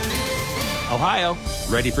Ohio,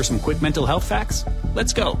 ready for some quick mental health facts?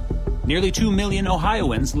 Let's go. Nearly 2 million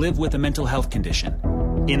Ohioans live with a mental health condition.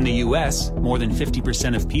 In the U.S., more than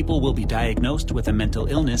 50% of people will be diagnosed with a mental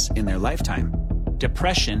illness in their lifetime.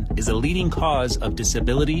 Depression is a leading cause of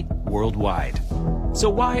disability worldwide. So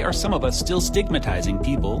why are some of us still stigmatizing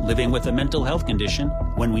people living with a mental health condition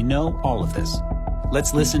when we know all of this?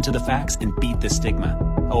 Let's listen to the facts and beat the stigma.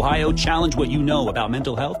 Ohio, challenge what you know about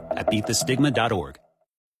mental health at beatthestigma.org.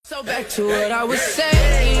 So back to what I was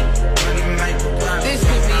saying. This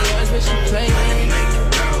could be yours, but you play.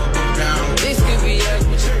 This could be yours,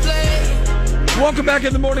 but you play. Welcome back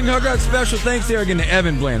in the Morning Hug Out Special. Thanks there again to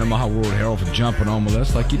Evan Bland of Maha World Herald for jumping on with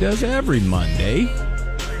us like he does every Monday.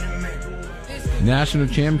 National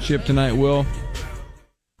Championship tonight, Will.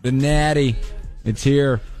 The Natty. It's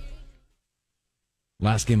here.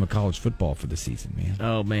 Last game of college football for the season, man.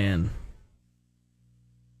 Oh, man.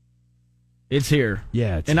 It's here.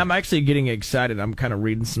 Yeah. And I'm actually getting excited. I'm kind of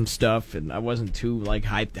reading some stuff, and I wasn't too,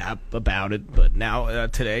 hyped up about it. But now,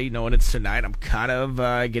 today, knowing it's tonight, I'm kind of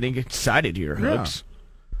getting excited here, Hooks.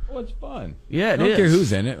 Well, it's fun. Yeah, I don't care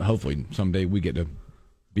who's in it. Hopefully, someday we get to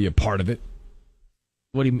be a part of it.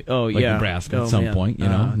 What do you mean? Oh, like yeah. Nebraska at some point,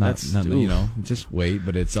 just wait,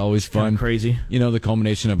 but it's always fun. Crazy. The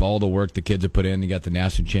culmination of all the work the kids have put in. You got the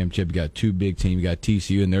national championship, you got two big teams, you got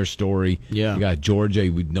TCU and their story. Yeah. You got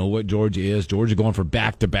Georgia. We know what Georgia is. Georgia going for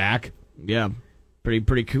back-to-back. Yeah.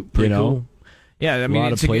 Pretty cool. Yeah, I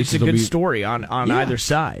mean, it's a good story on either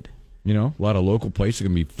side. A lot of local places are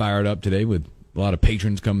going to be fired up today with a lot of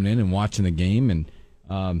patrons coming in and watching the game, and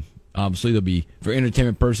obviously, they'll be for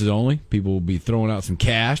entertainment purposes only. People will be throwing out some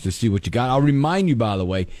cash to see what you got. I'll remind you, by the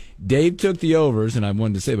way, Dave took the overs, and I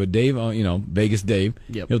wanted to say, but Dave, Vegas Dave,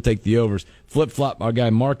 he'll take the overs. Flip-flop, our guy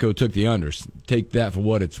Marco took the unders. Take that for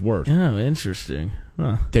what it's worth. Oh, interesting.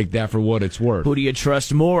 Huh. Take that for what it's worth. Who do you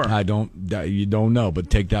trust more? You don't know, but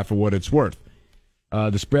take that for what it's worth.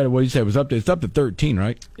 The spread, what did you say, it's up to 13,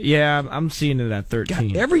 right? Yeah, I'm seeing it at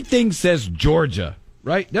 13. God, everything says Georgia,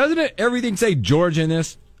 right? Doesn't it? Everything say Georgia in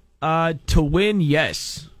this? To win,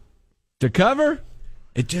 yes. To cover?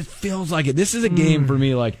 It just feels like it. This is a game for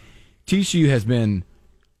me, like TCU has been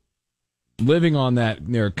living on that,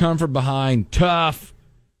 their comfort behind, tough.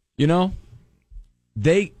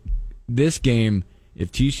 This game,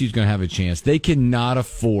 if TCU's going to have a chance, they cannot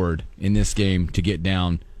afford in this game to get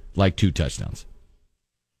down like 2 touchdowns.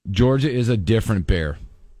 Georgia is a different bear,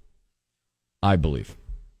 I believe.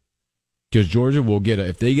 Because Georgia will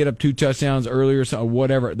if they get up 2 touchdowns earlier or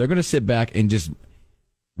whatever, they're going to sit back and just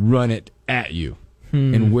run it at you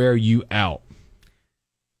and wear you out.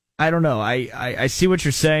 I don't know. I see what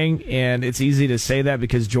you're saying, and it's easy to say that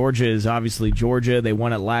because Georgia is obviously Georgia. They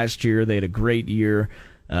won it last year. They had a great year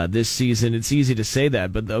this season. It's easy to say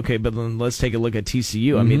that, but then let's take a look at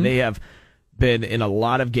TCU. I mean, they have been in a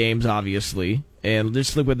lot of games, obviously, and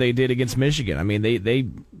just look what they did against Michigan. I mean,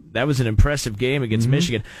 that was an impressive game against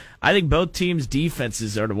Michigan. I think both teams'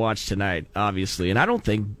 defenses are to watch tonight, obviously, and I don't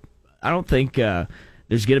think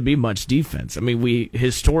there's going to be much defense. I mean, we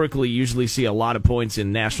historically usually see a lot of points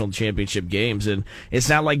in national championship games, and it's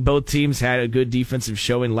not like both teams had a good defensive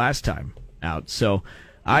showing last time out. So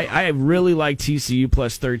I really like TCU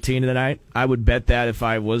plus 13 tonight. I would bet that if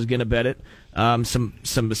I was going to bet it. Some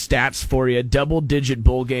stats for you. Double-digit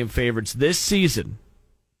bowl game favorites this season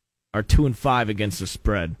are 2-5 against the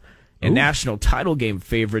spread. And national title game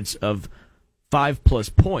favorites of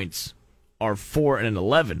 5+ points are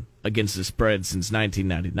 4-11 against the spread since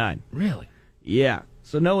 1999. Really? Yeah.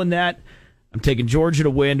 So knowing that, I'm taking Georgia to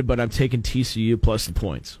win, but I'm taking TCU plus the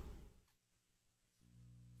points.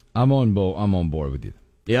 I'm on board with you.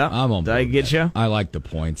 Yeah? I'm on board. Did I get you? I like the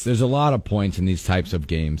points. There's a lot of points in these types of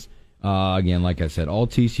games. Again, like I said, all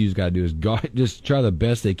TCU's got to do is just try the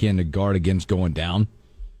best they can to guard against going down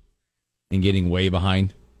and getting way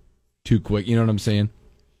behind too quick. You know what I'm saying?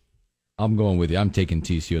 I'm going with you. I'm taking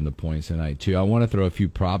TCU in the points tonight, too. I want to throw a few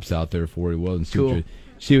props out there for you, Will, and see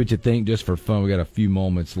what you think just for fun. We got a few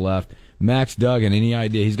moments left. Max Duggan, any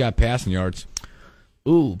idea? He's got passing yards.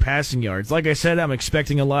 Ooh, passing yards. Like I said, I'm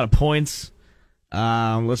expecting a lot of points.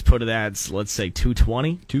 Let's put it at, let's say,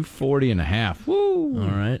 220. 240.5. Woo! All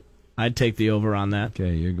right. I'd take the over on that.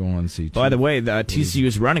 Okay, you're going on C2. By the way, the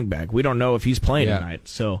TCU's running back. We don't know if he's playing tonight,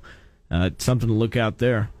 so something to look out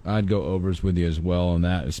there. I'd go overs with you as well on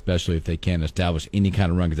that, especially if they can't establish any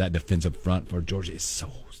kind of run, because that defensive front for Georgia is so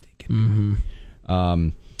stinking.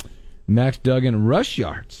 Max Duggan, rush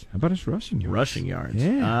yards. How about his rushing yards? Rushing yards.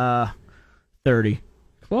 Yeah. 30.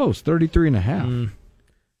 Close, 33.5.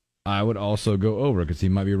 I would also go over because he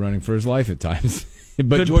might be running for his life at times.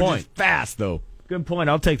 But Good Georgia's point. fast, though. Good point.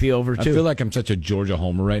 I'll take the over, too. I feel like I'm such a Georgia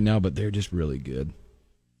homer right now, but they're just really good.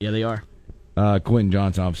 Yeah, they are. Quentin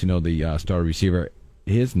Johnson, obviously know the star receiver.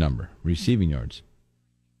 His number, receiving yards.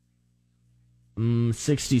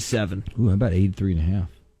 67. Ooh, how about 83.5?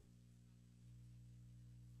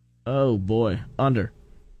 Oh, boy. Under.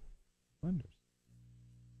 Are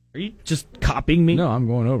you just copying me? No, I'm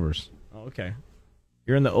going overs. Oh, okay.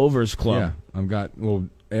 You're in the overs club. Yeah, I've got little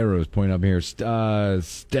arrows pointing up here.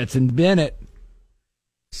 Stetson Bennett.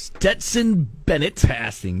 Stetson Bennett.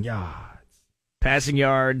 Passing yards. Passing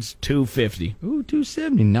yards, 250. Ooh,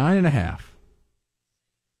 270,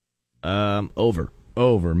 9.5. Over.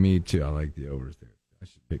 Over, me too. I like the overs there. I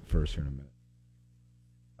should pick first here in a minute.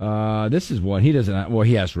 This is one. He doesn't. Well,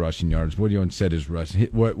 he has rushing yards. What do you said his rushing?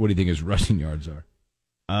 What do you think his rushing yards are?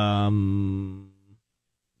 89.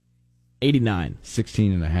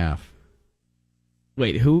 16.5.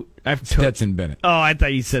 Wait, who? Stetson Bennett. Oh, I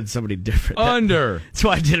thought you said somebody different. Under. That's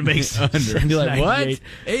why I didn't make sense. Under. You're like, what? 98.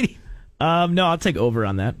 80. No, I'll take over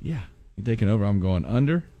on that. Yeah. You're taking over. I'm going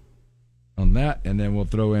under on that. And then we'll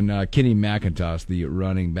throw in Kenny McIntosh, the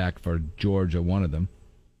running back for Georgia, one of them.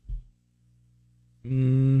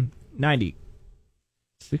 90.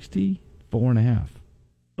 64.5.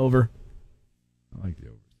 Over. I like the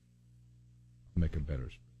overs. I'll make a better.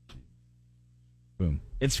 Boom.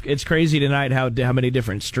 It's crazy tonight how many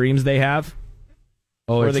different streams they have.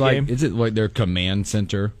 Oh, for it's the like, game. is it like their command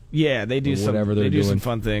center? Yeah, they do whatever some. they're They do doing. some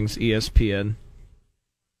fun things. ESPN.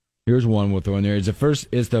 Here's one we'll throw in there. Is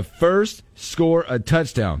the first score a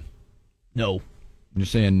touchdown? No. You're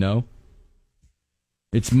saying no?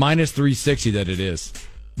 It's minus 360 that it is.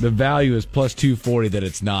 The value is plus 240 that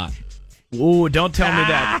it's not. Ooh, don't tell me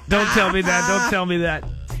that. Don't tell me that. Don't tell me that.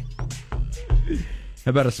 How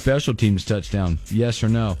about a special teams touchdown? Yes or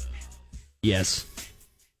no? Yes.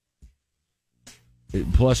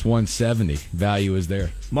 Plus 170. Value is there.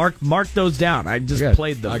 Mark those down. I just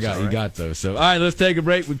played those. You all right? got those. So, all right, let's take a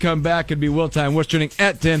break. We come back. It'll be Will Time. What's trending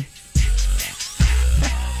at 10?